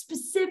 Like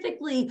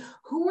specifically,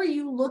 who are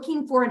you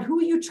looking for and who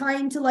are you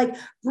trying to like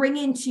bring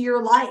into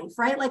your life,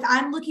 right? Like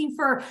I'm looking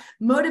for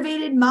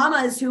motivated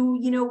mamas who,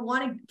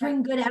 want to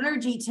bring good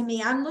energy to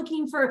me. I'm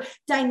looking for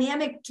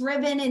dynamic,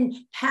 driven, and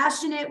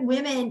passionate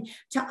women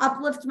to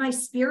uplift my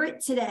spirit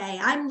today.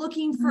 I'm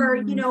looking for,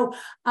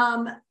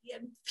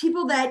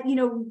 people that,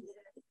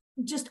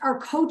 just are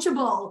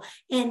coachable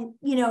and,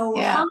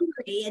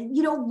 hungry and,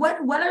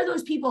 what are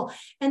those people?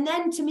 And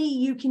then to me,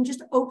 you can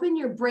just open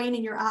your brain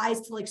and your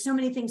eyes to like so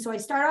many things. So I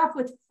start off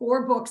with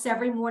 4 books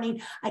every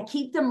morning. I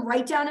keep them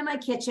right down in my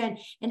kitchen,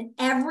 and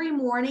every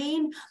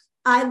morning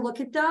I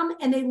look at them,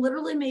 and they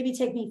literally maybe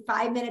take me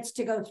 5 minutes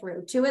to go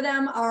through. 2 of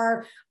them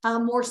are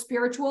more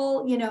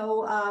spiritual,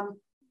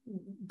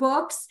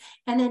 books.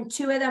 And then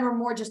 2 of them are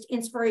more just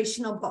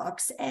inspirational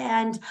books.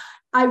 And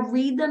I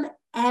read them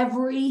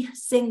every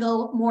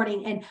single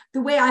morning. And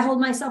the way I hold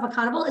myself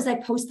accountable is I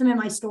post them in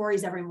my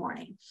stories every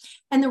morning.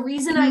 And the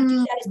reason I do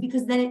that is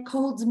because then it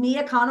holds me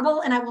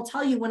accountable. And I will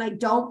tell you, when I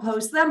don't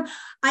post them,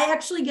 I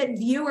actually get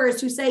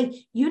viewers who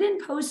say, you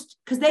didn't post,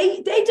 because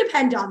they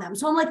depend on them.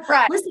 So I'm like,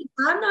 listen,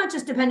 I'm not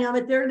just depending on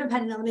it, they're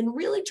dependent on them. And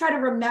really try to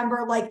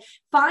remember, like,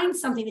 find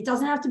something. It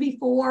doesn't have to be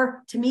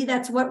 4. To me,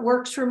 that's what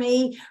works for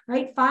me,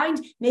 right?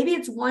 Maybe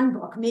it's 1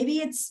 book. Maybe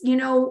it's,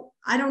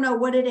 I don't know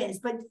what it is,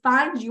 but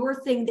find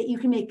your thing that you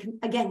can make,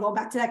 again, go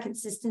back to that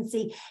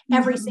consistency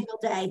every single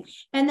day.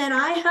 And then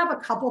I have a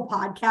couple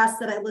podcasts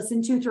that I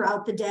listen to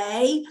throughout the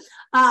day.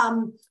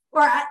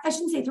 Or I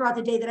shouldn't say throughout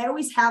the day, that I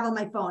always have on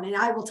my phone. And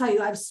I will tell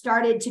you, I've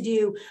started to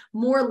do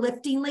more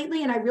lifting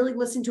lately. And I really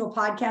listen to a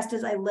podcast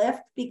as I lift,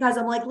 because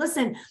I'm like,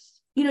 listen,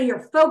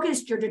 you're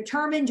focused, you're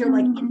determined, you're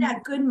like in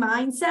that good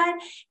mindset.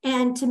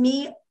 And to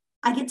me,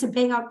 I get to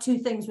bang out two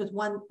things with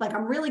one. Like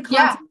I'm really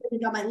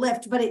concentrating on my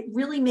lift, but it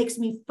really makes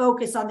me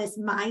focus on this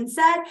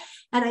mindset.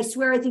 And I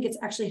swear, I think it's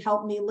actually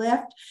helped me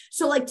lift.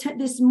 So like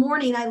this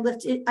morning I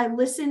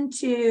listened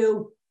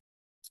to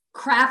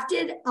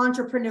Crafted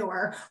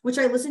Entrepreneur, which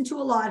I listen to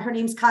a lot. Her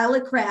name's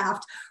Kyla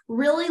Craft.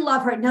 Really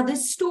love her. Now,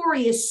 this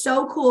story is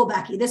so cool,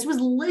 Becky. This was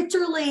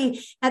literally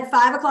at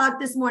 5 o'clock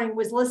this morning,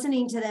 was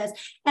listening to this.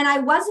 And I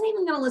wasn't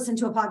even going to listen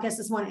to a podcast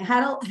this morning. I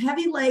had a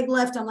heavy leg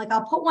lift. I'm like,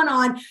 I'll put one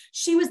on.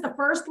 She was the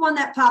first one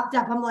that popped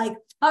up. I'm like,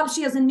 oh,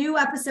 she has a new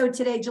episode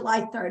today,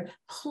 July 3rd.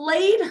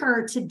 Played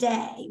her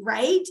today,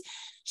 right?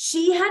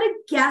 She had a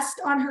guest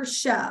on her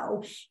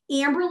show,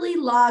 Amberly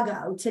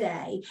Lago,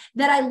 today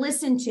that I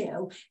listened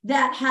to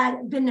that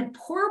had been a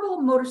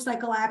horrible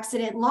motorcycle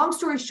accident. Long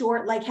story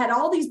short, like had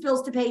all these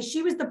bills to pay.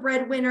 She was the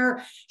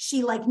breadwinner.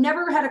 She like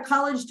never had a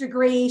college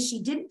degree.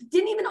 She didn't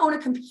even own a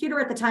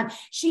computer at the time.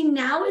 She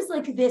now is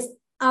like this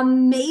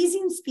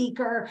amazing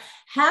speaker,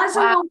 has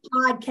her own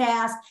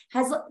podcast,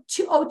 has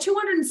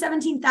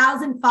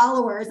 217,000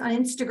 followers on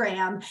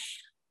Instagram.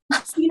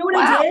 So you know what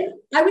I did?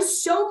 I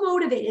was so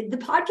motivated. The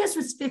podcast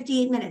was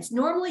 58 minutes.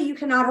 Normally you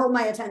cannot hold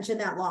my attention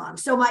that long.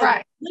 So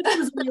my lift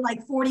was only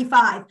like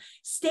 45.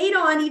 Stayed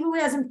on even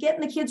as I'm getting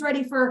the kids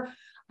ready for,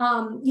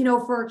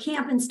 for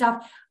camp and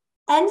stuff.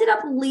 Ended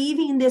up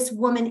leaving this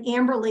woman,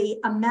 Amberly,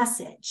 a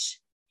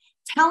message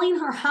telling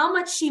her how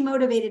much she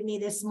motivated me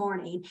this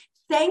morning,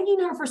 thanking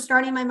her for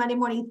starting my Monday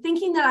morning,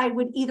 thinking that I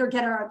would either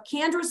get her a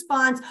canned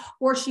response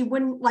or she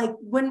wouldn't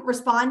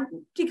respond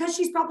because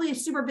she's probably a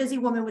super busy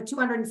woman with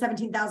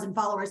 217,000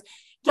 followers.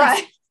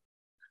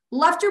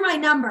 Left her my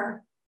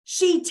number.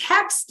 She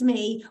texted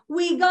me.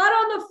 We got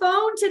on the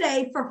phone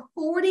today for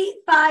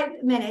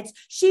 45 minutes.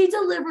 She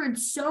delivered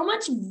so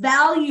much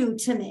value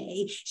to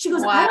me. She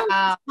goes, I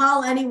don't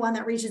call anyone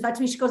that reaches out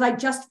to me. She goes, I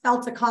just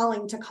felt a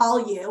calling to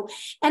call you.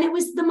 And it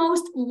was the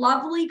most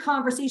lovely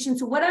conversation.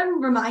 So what I'm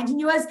reminding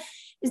you is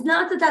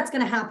not that that's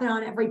going to happen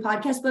on every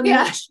podcast, but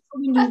make sure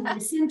when you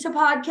listen to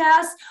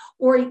podcasts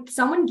or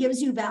someone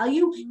gives you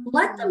value,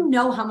 let them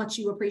know how much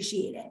you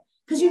appreciate it.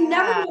 Because you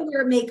never know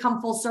where it may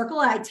come full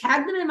circle. And I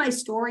tagged them in my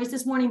stories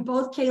this morning,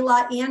 both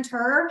Kayla and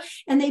her,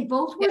 and they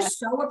both were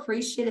so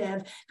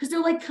appreciative because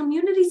they're like,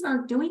 communities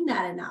aren't doing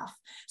that enough.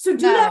 So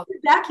do that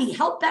with Becky.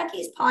 Help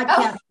Becky's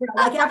podcast.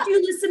 Like after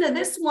you listen to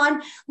this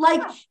one,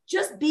 like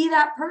just be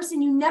that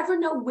person. You never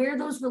know where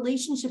those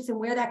relationships and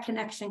where that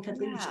connection could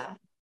lead you.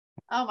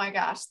 Oh my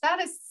gosh, that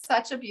is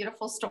such a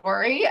beautiful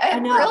story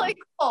and really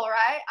cool,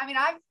 right? I mean,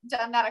 I've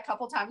done that a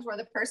couple of times where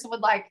the person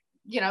would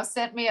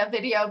sent me a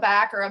video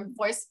back or a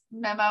voice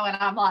memo and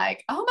I'm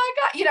like, oh my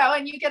God,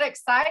 and you get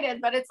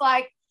excited, but it's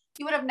like,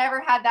 you would have never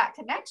had that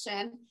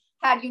connection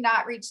had you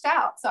not reached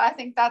out. So I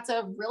think that's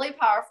a really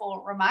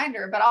powerful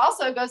reminder, but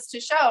also goes to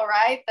show,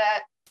 right,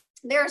 that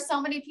there are so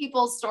many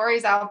people's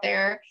stories out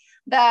there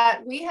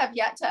that we have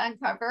yet to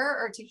uncover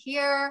or to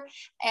hear.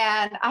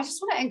 And I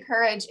just want to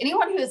encourage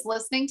anyone who is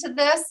listening to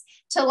this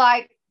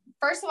to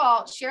first of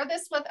all, share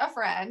this with a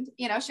friend,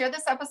 share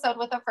this episode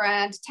with a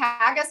friend,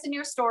 tag us in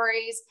your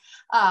stories,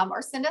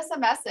 or send us a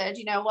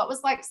message, what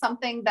was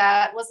something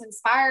that was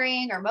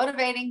inspiring or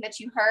motivating that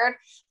you heard,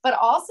 but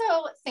also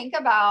think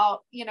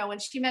about, when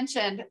she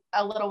mentioned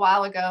a little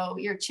while ago,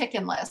 your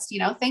chicken list,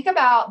 think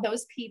about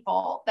those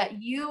people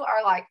that you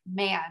are like,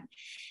 man,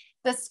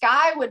 the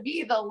sky would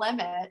be the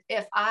limit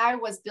if I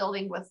was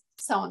building with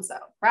so-and-so,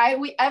 right?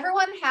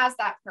 Everyone has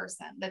that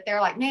person that they're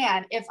like,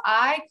 man, if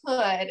I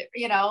could,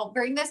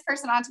 bring this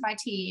person onto my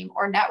team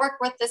or network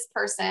with this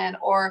person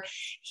or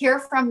hear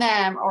from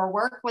them or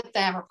work with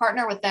them or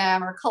partner with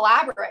them or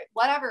collaborate,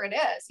 whatever it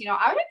is,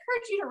 I would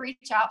encourage you to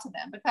reach out to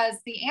them because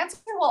the answer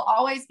will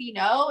always be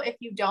no if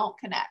you don't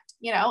connect,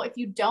 if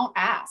you don't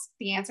ask,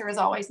 the answer is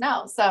always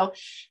no. So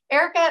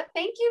Erika,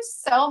 thank you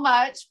so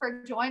much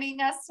for joining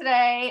us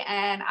today.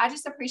 And I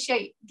just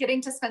appreciate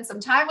getting to spend some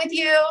time with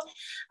you,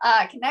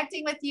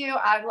 connecting with you.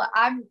 I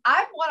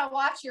want to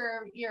watch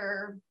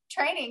your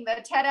training,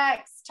 the TEDx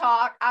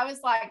talk. I was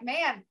like,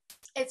 man,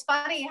 it's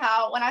funny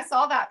how when I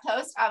saw that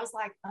post, I was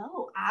like,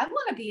 oh, I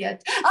want to I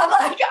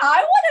want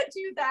to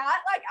do that.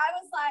 Like, I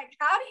was like,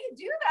 how do you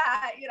do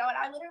that? And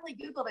I literally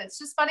Googled it. It's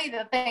just funny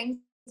the things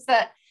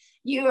that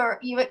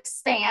you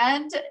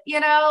expand,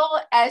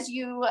 as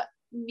you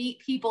meet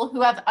people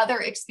who have other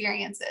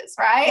experiences,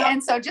 right? Yep.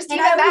 And so just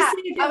even that,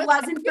 if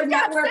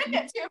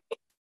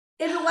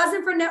it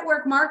wasn't for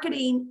network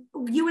marketing,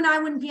 you and I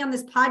wouldn't be on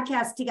this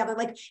podcast together.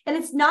 And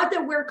it's not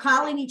that we're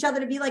calling each other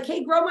to be like,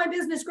 hey, grow my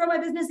business.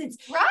 It's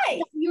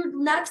you're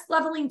next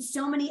leveling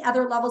so many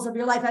other levels of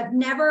your life. I've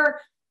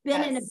never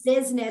been in a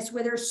business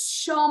where there's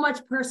so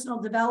much personal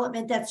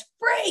development that's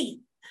free.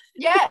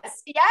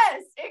 Yes,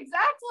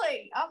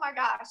 exactly. Oh my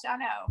gosh, I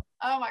know.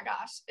 Oh my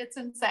gosh, it's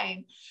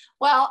insane.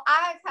 Well,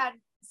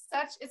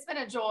 it's been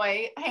a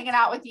joy hanging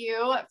out with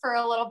you for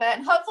a little bit.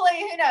 And hopefully,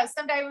 who knows,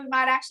 someday we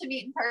might actually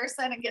meet in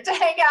person and get to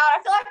hang out.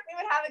 I feel like we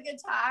would have a good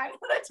time.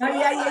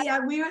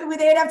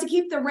 They'd have to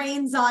keep the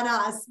reins on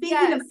us.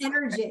 Speaking of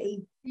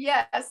energy.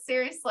 Yes,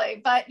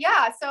 seriously. But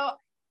yeah, so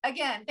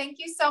again, thank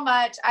you so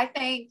much. I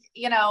think,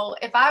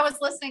 if I was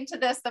listening to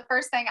this, the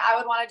first thing I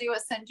would want to do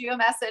is send you a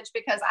message,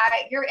 because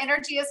your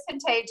energy is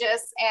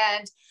contagious.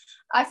 And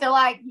I feel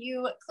like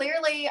you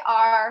clearly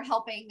are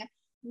helping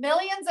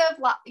millions of,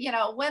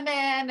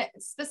 women,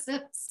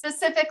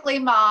 specifically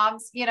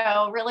moms,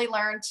 really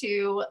learn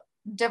to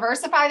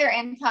diversify their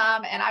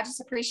income. And I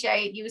just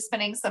appreciate you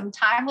spending some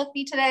time with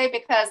me today,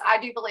 because I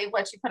do believe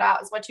what you put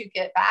out is what you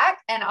get back.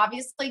 And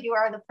obviously you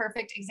are the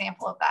perfect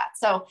example of that.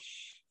 So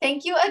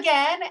thank you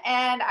again.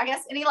 And I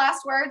guess any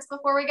last words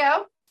before we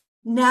go?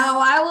 No,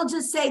 I will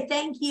just say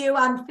thank you.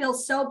 I feel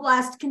so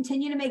blessed.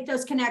 Continue to make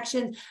those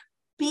connections.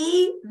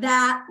 Be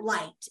that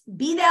light.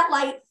 Be that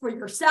light for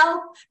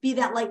yourself. Be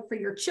that light for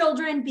your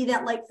children. Be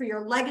that light for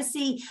your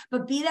legacy.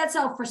 But be that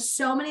self for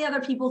so many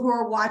other people who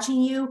are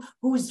watching you,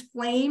 whose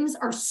flames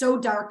are so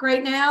dark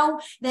right now,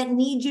 that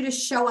need you to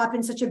show up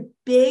in such a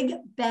big,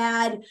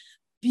 bad,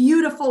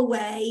 beautiful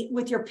way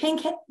with your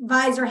pink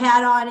visor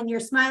hat on and your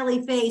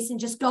smiley face,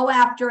 and just go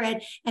after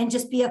it and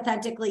just be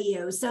authentically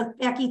you. So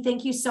Becky,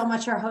 thank you so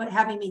much for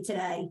having me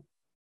today.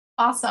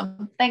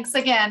 Awesome. Thanks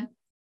again.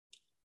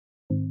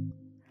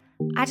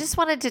 I just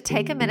wanted to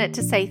take a minute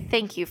to say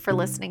thank you for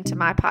listening to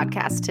my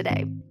podcast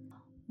today.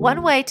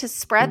 One way to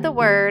spread the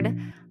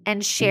word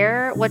and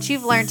share what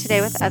you've learned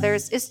today with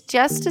others is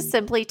just to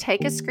simply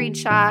take a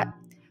screenshot,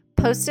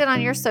 post it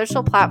on your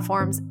social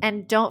platforms,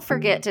 and don't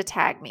forget to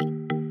tag me.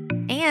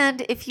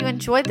 And if you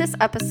enjoyed this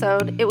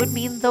episode, it would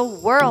mean the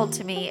world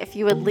to me if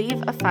you would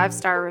leave a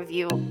 5-star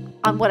review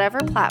on whatever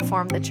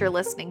platform that you're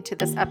listening to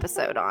this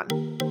episode on.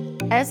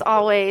 As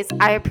always,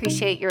 I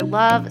appreciate your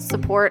love,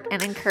 support,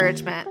 and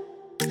encouragement.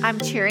 I'm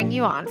cheering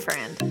you on,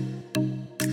 friend.